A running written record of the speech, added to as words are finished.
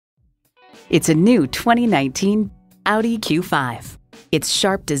It's a new 2019 Audi Q5. Its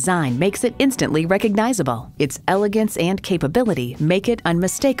sharp design makes it instantly recognizable. Its elegance and capability make it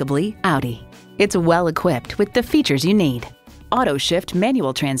unmistakably Audi. It's well equipped with the features you need: auto shift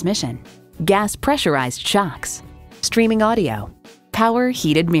manual transmission, gas pressurized shocks, streaming audio, power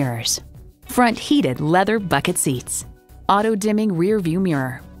heated mirrors, front heated leather bucket seats, auto dimming rear view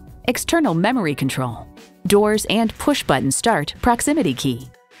mirror, external memory control, doors and push button start proximity key,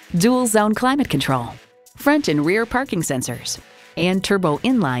 dual zone climate control, front and rear parking sensors, and turbo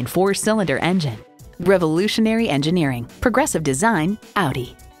inline 4-cylinder engine. Revolutionary engineering, progressive design,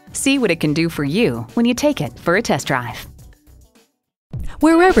 Audi. See what it can do for you when you take it for a test drive.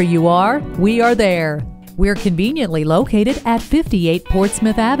 Wherever you are, we are there. We're conveniently located at 58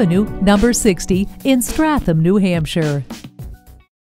 Portsmouth Avenue, number 60 in Stratham, New Hampshire.